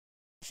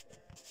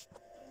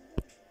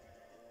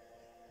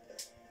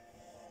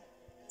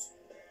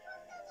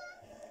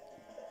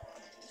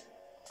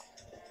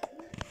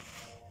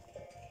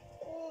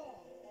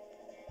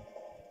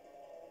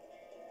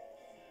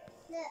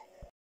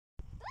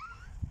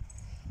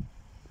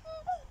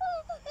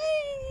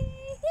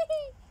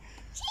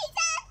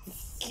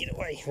Get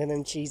away from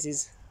them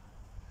cheeses.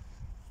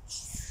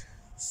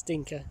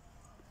 Stinker.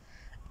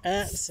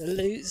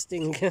 Absolute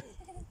stinker.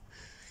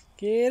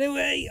 Get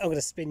away. I'm going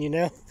to spin you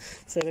now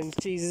so them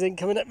cheeses ain't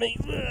coming at me.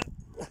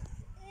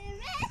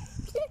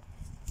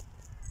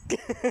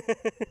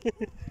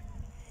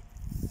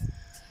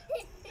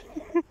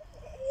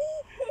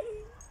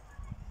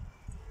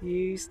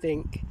 You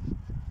stink.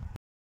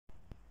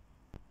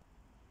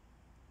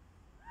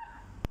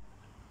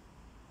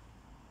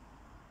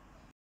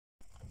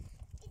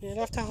 You'd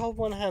have to hold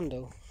one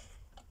handle.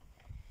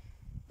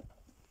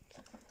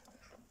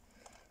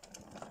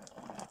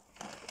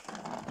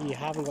 You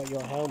haven't got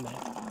your helmet.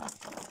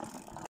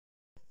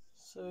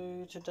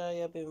 So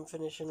today I've been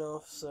finishing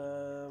off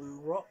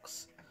some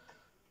rocks.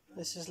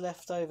 This is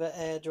leftover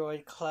air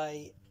dried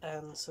clay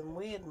and some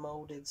weird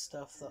moulded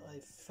stuff that I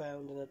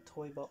found in a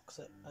toy box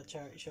at a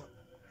charity shop.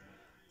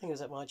 I think it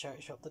was at my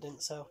charity shop that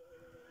didn't sell.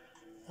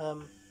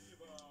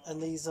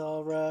 And these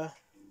are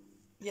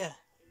yeah,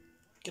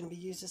 going to be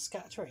used as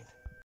scattering.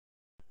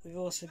 We've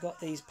also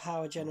got these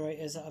power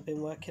generators that I've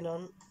been working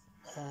on.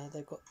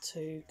 They've got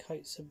 2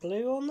 coats of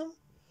blue on them.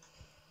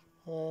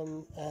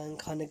 And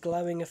kind of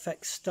glowing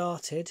effect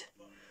started.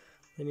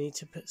 We need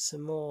to put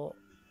some more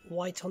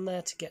white on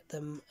there to get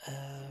them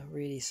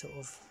really sort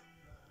of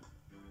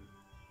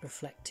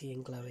reflecty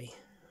and glowy,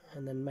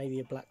 and then maybe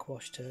a black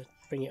wash to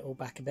bring it all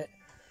back a bit.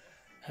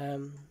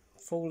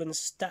 Fallen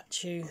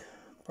statue,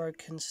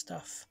 broken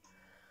stuff.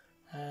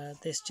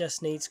 This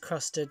just needs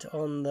crusted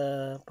on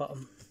the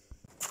bottom.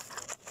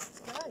 Let's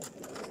go.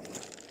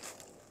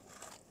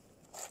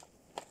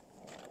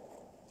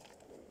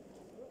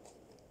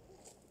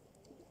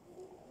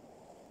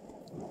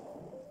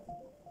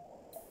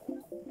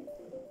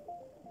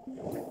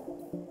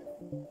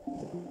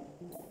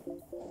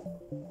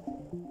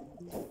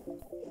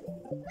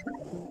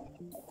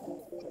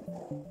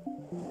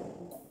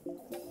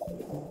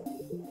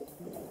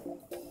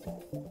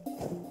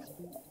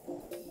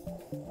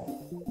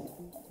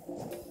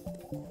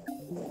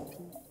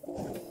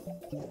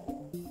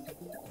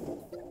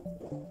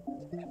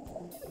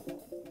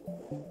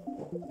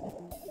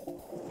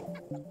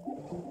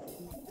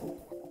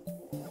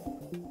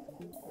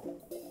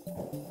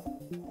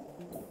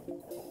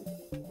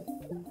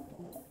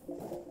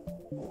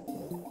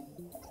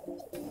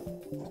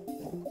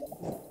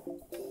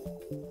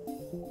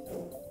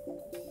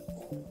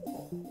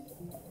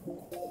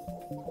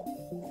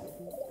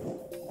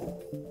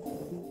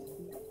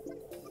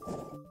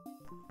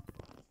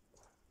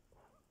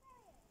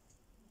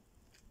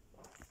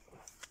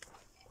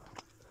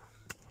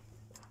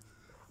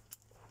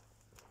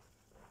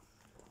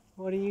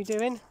 What are you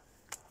doing?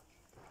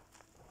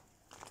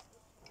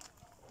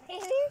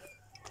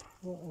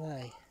 What are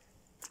they?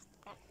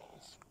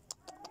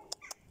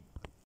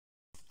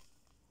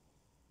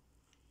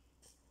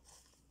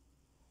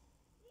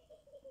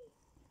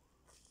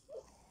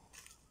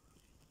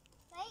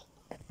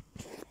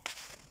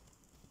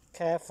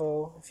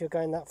 Careful, if you're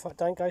going that far,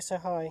 don't go so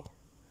high.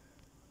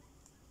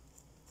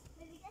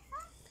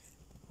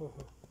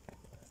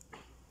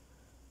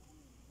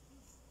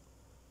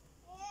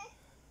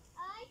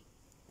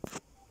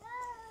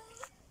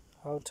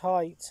 Hold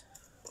tight.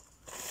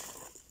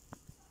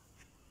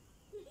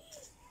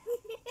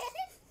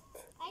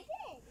 I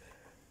did.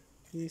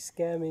 You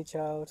scare me,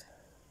 child.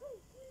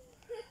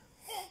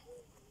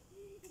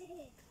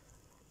 Really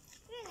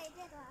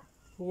did that.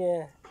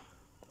 Yeah.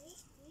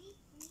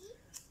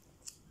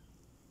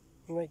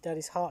 You make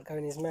Daddy's heart go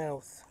in his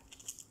mouth.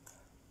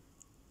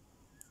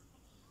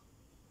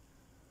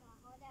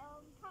 Hold it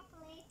on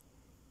properly.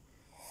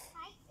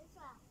 Tight as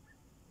well.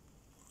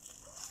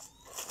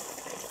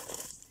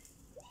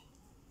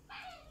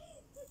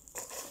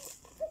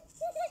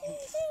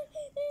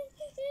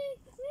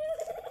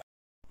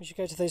 We should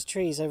go to those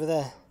trees over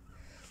there.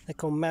 They're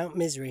called Mount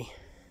Misery.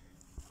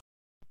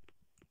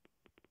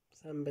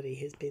 Somebody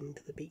has been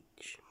to the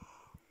beach.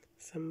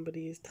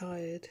 Somebody is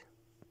tired.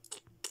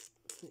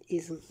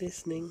 Isn't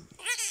listening.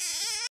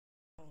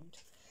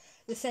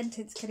 The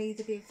sentence can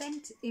either be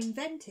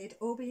invented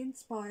or be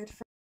inspired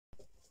from...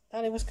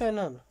 Daddy, what's going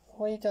on?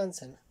 Why are you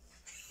dancing?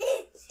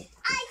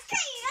 Ice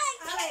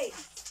cream! Ali,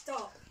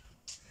 stop.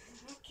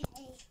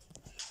 Okay.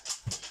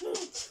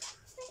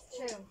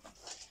 Chill.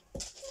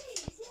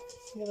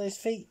 Look at those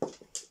feet.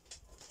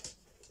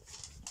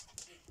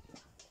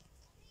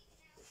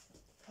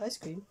 Ice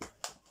cream.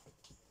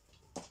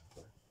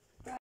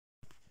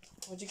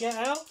 What'd you get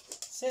out?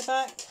 Sit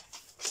back.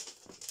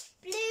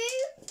 Blue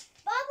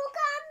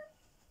bubblegum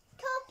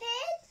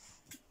topping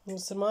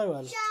What's my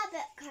one?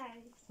 sherbet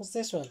cone. What's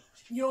this one?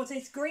 Yours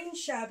is green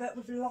sherbet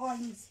with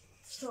lime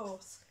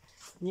sauce.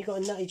 And you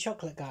got a nutty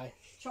chocolate guy.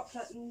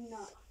 Chocolate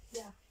nut,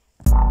 yeah.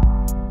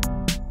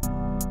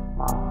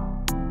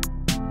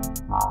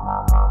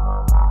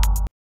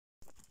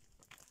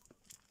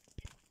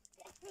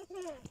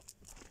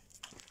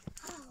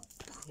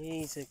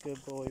 He's a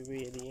good boy,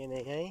 really,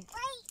 isn't he, eh?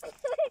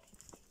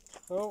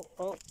 Oh,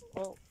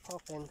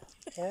 pop in.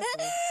 Careful.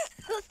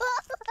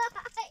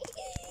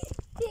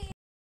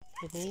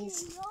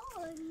 He's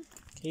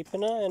keep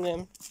an eye on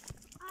him.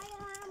 I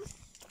am.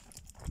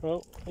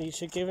 Well, you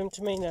should give him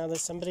to me now.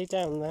 There's somebody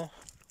down there.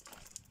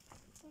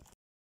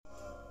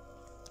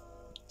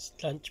 It's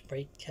lunch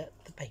break at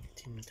the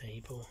painting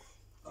table.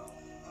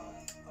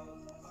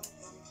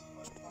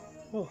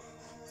 Oh.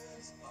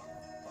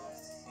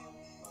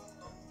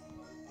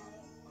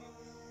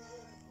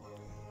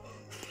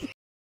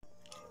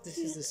 This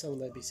is the song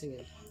they'd be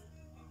singing.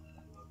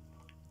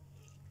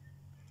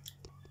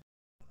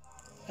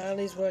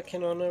 Ali's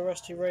working on a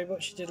rusty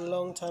robot she did a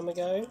long time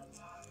ago.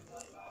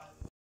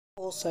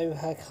 Also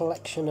her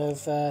collection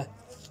of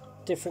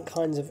different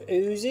kinds of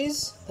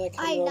oozes. They're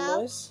coming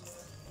on nice.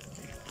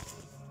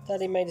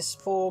 Daddy made a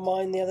spore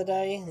mine the other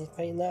day and he's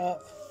painting that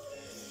up.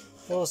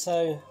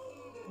 Also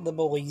the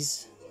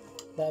boys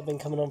that have been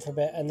coming on for a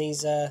bit, and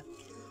these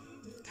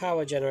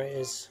power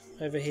generators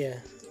over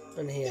here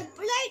and here. The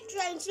blood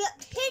drones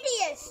look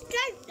hideous,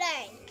 don't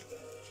they?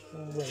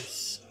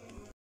 Gross.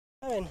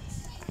 Come in.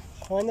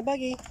 Find the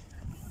buggy.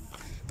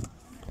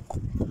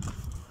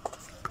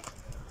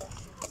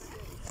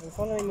 I'm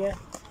following you.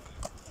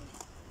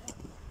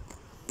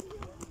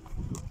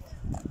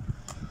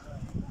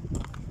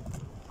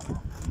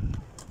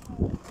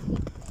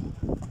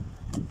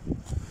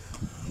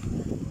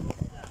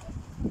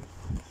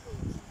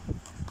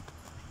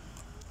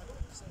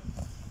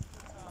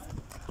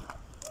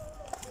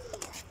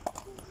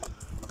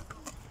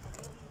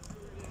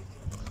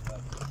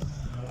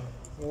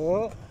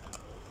 Oh,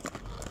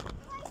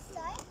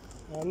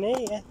 I'm near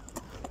you.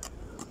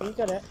 You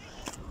got it.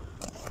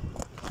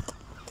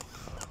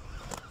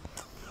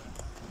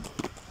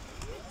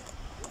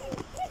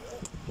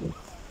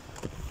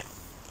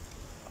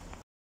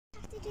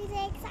 Have to do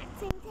the exact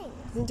same thing.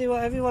 You can do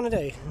whatever you want to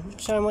do.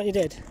 Show them what you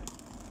did.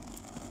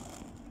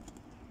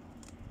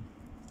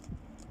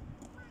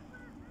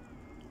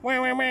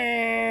 Wow, wow,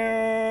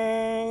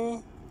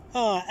 wow.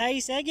 Oh,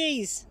 ace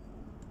eggies.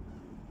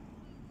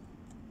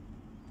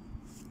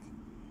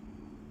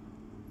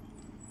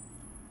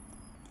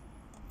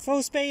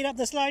 Full speed up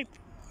the slope.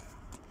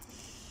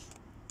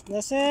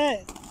 That's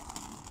it.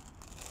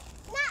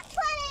 Nat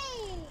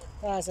 20!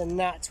 That's a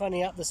nat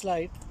 20 up the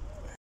slope.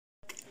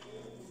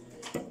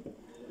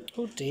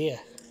 Oh dear.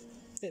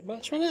 Bit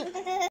much, wasn't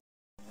it?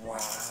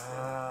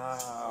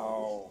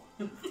 Wow.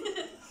 In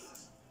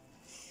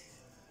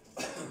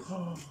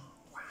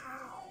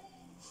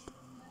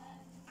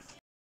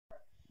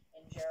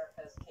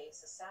Jericho's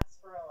case, a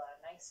sarsaparilla,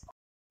 a nice to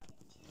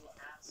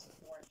ask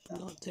orange. I'm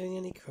not doing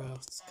any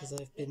crafts because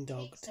I've been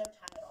dogged. No time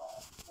at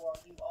all for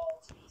you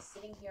all to be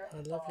sitting here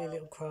A lovely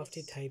little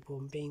crafty table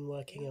and being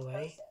working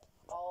away.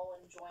 all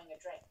enjoying a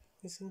drink.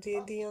 With some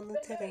D&D on the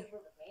telly.